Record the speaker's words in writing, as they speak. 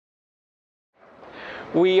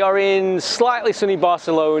We are in slightly sunny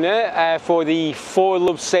Barcelona for the For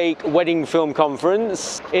Love's Sake Wedding Film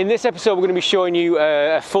Conference. In this episode we're going to be showing you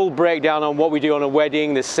a full breakdown on what we do on a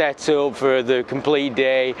wedding, the setup for the complete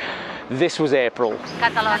day. This was April.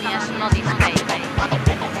 Catalonia's not in Spain.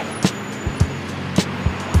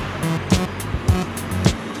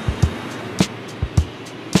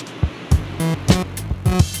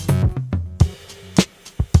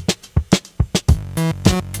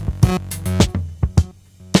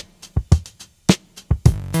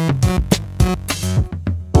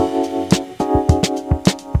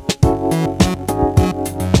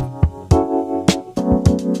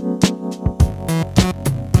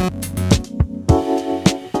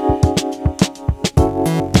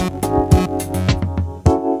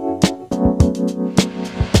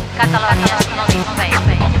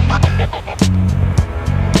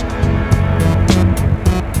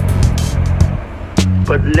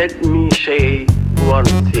 But let me say one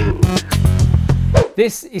thing.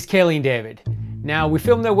 This is Kaylee and David. Now, we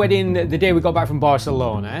filmed their wedding the day we got back from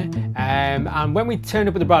Barcelona, and when we turned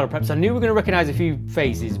up at the bridal preps, I knew we were going to recognise a few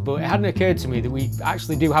faces, but it hadn't occurred to me that we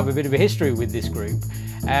actually do have a bit of a history with this group.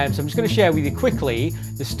 So I'm just going to share with you quickly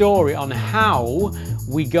the story on how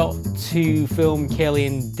we got to film Kaylee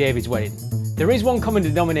and David's wedding. There is one common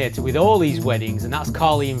denominator with all these weddings, and that's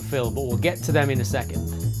Carly and Phil, but we'll get to them in a second.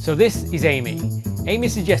 So this is Amy. Amy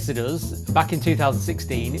suggested us back in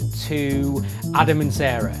 2016 to Adam and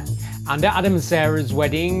Sarah. And at Adam and Sarah's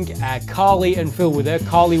wedding, Carly and Phil were there.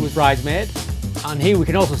 Carly was bridesmaid. And here we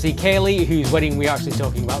can also see Kaylee, whose wedding we're actually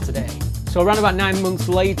talking about today. So around about 9 months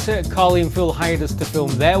later, Carly and Phil hired us to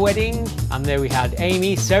film their wedding. And there we had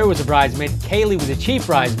Amy, Sarah was a bridesmaid, Kaylee was a chief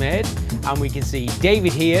bridesmaid. And we can see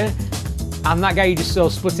David here. And that guy you just saw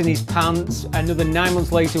splitting his pants. Another 9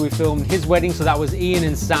 months later, we filmed his wedding. So that was Ian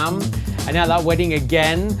and Sam. And at that wedding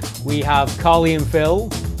again, we have Carly and Phil.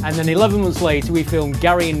 And then 11 months later, we filmed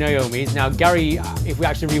Gary and Naomi's. Now Gary, if we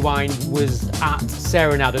actually rewind, was at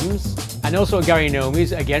Sarah and Adam's. And also at Gary and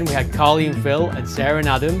Naomi's, again, we had Carly and Phil and Sarah and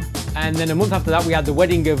Adam. And then a month after that, we had the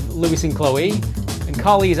wedding of Lewis and Chloe. And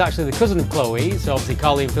Carly is actually the cousin of Chloe, so obviously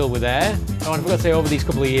Carly and Phil were there. Oh, and I forgot to say, over these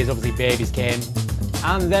couple of years, obviously babies came.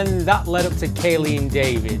 And then that led up to Kaylee and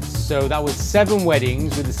David. So that was 7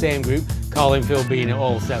 weddings with the same group, Carly and Phil being at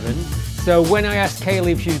all 7. So when I asked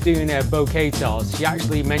Kaylee if she was doing a bouquet toss, she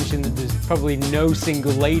actually mentioned that there's probably no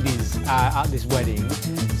single ladies at this wedding.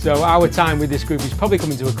 So our time with this group is probably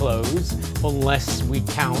coming to a close, unless we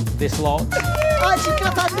count this lot.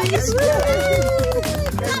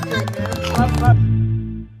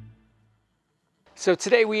 So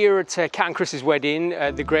today we are at Kat and Chris's wedding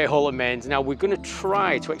at the Great Hall at Mains. Now we're going to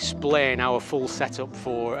try to explain our full setup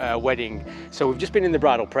for a wedding. So we've just been in the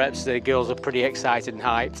bridal preps, the girls are pretty excited and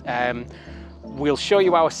hyped. We'll show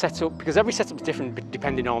you our setup, because every setup is different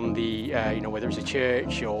depending on the, you know, whether it's a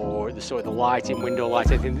church or the sort of the lighting, window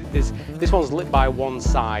lighting. This one's lit by one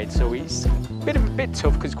side, so it's a bit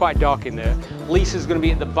tough because it's quite dark in there. Lisa's going to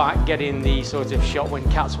be at the back getting the sort of shot when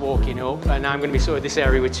Kat's walking up, and I'm going to be sort of this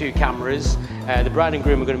area with 2 cameras. The bride and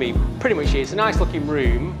groom are going to be pretty much here. It's a nice looking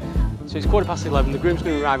room. So it's 11:15. The groom's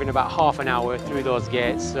going to arrive in about half an hour through those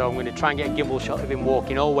gates. So I'm going to try and get a gimbal shot of him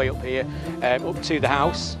walking all the way up here, up to the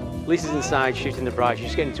house. Lisa's inside shooting the bride.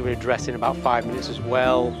 She's getting to her dress in about 5 minutes as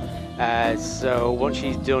well. So once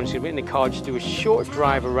she's done, she'll be in the car, just do a short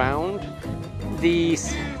drive around. The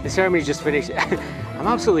ceremony's just finished. I'm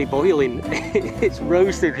absolutely boiling. It's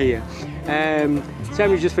roasted here.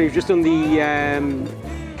 Ceremony's just finished, just on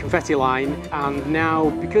the confetti line, and now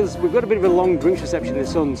because we've got a bit of a long drinks reception in the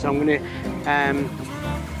sun, so I'm going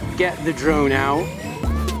to get the drone out,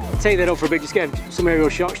 take that up for a bit, just get some aerial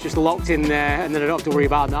shots just locked in there, and then I don't have to worry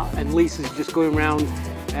about that. And Lisa's just going around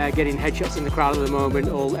getting headshots in the crowd at the moment,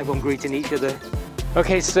 everyone greeting each other.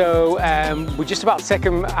 Okay, so we're just about to take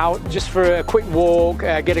them out just for a quick walk,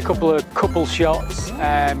 get a couple of couple shots.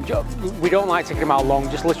 We don't like taking them out long,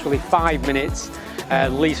 just literally 5 minutes.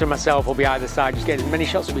 Lisa and myself will be either side, just getting as many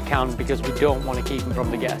shots as we can because we don't want to keep them from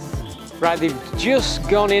the guests. Right, they've just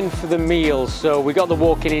gone in for the meal, so we got the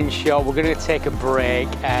walking in shot. We're going to take a break.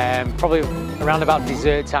 Probably around about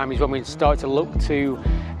dessert time is when we start to look to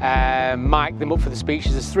mic them up for the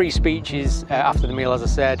speeches. There's 3 speeches after the meal, as I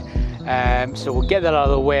said. So we'll get that out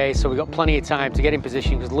of the way, so we've got plenty of time to get in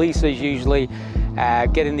position, because Lisa's usually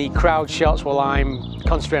getting the crowd shots while I'm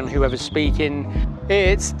concentrating on whoever's speaking.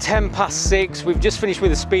 It's 6:10. We've just finished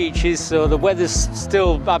with the speeches, so the weather's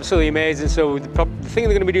still absolutely amazing. So I think they're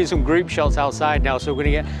going to be doing some group shots outside now, so we're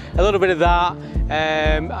going to get a little bit of that,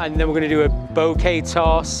 and then we're going to do a bouquet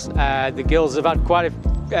toss. The girls have had quite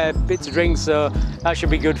a bit to drink, so that should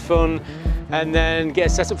be good fun, and then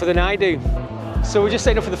get set up for the night do. So we're just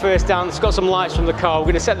setting up for the first dance, got some lights from the car. We're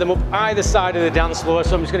going to set them up either side of the dance floor.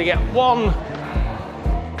 So I'm just going to get one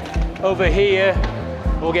over here.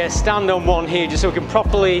 We'll get a stand on one here just so we can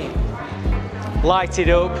properly light it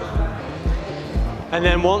up. And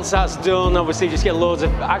then once that's done, obviously just get loads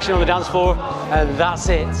of action on the dance floor, and that's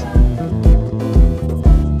it.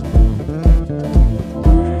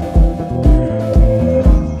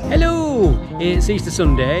 It's Easter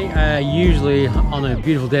Sunday. Usually on a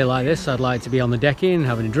beautiful day like this, I'd like to be on the decking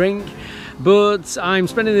having a drink, but I'm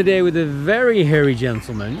spending the day with a very hairy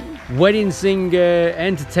gentleman, wedding singer,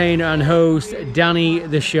 entertainer and host Danny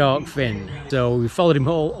the Shark Finn. So we followed him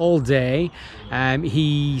all day.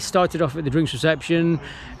 He started off at the drinks reception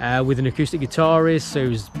with an acoustic guitarist, so it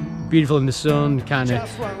was beautiful in the sun, kind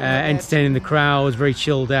of entertaining the crowd, very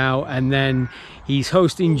chilled out, and then he's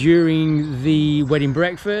hosting during the wedding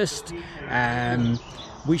breakfast,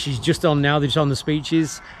 which is just on now. They're just on the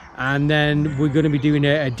speeches, and then we're going to be doing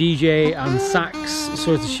a DJ and sax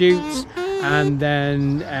sort of shoot, and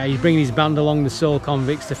then he's bringing his band along, the Soul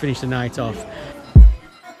Convicts, to finish the night off.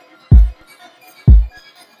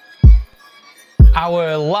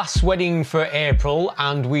 Our last wedding for April,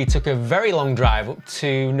 and we took a very long drive up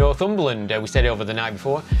to Northumberland. We stayed over the night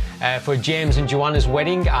before for James and Joanna's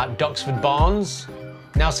wedding at Doxford Barnes.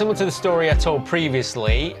 Now, similar to the story I told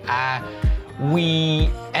previously, we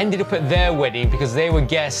ended up at their wedding because they were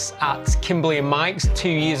guests at Kimberly and Mike's 2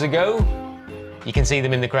 years ago. You can see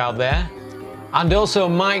them in the crowd there. And also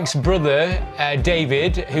Mike's brother,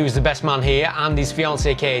 David, who's the best man here, and his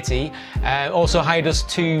fiancée, Katie, also hired us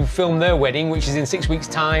to film their wedding, which is in 6 weeks'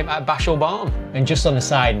 time at Bashall Barn. And just on a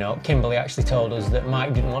side note, Kimberly actually told us that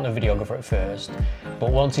Mike didn't want a videographer at first,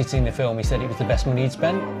 but once he'd seen the film, he said it was the best money he'd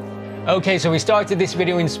spent. Okay, so we started this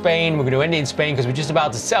video in Spain. We're going to end it in Spain because we're just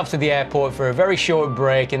about to set off to the airport for a very short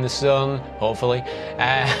break in the sun, hopefully.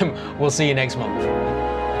 We'll see you next month.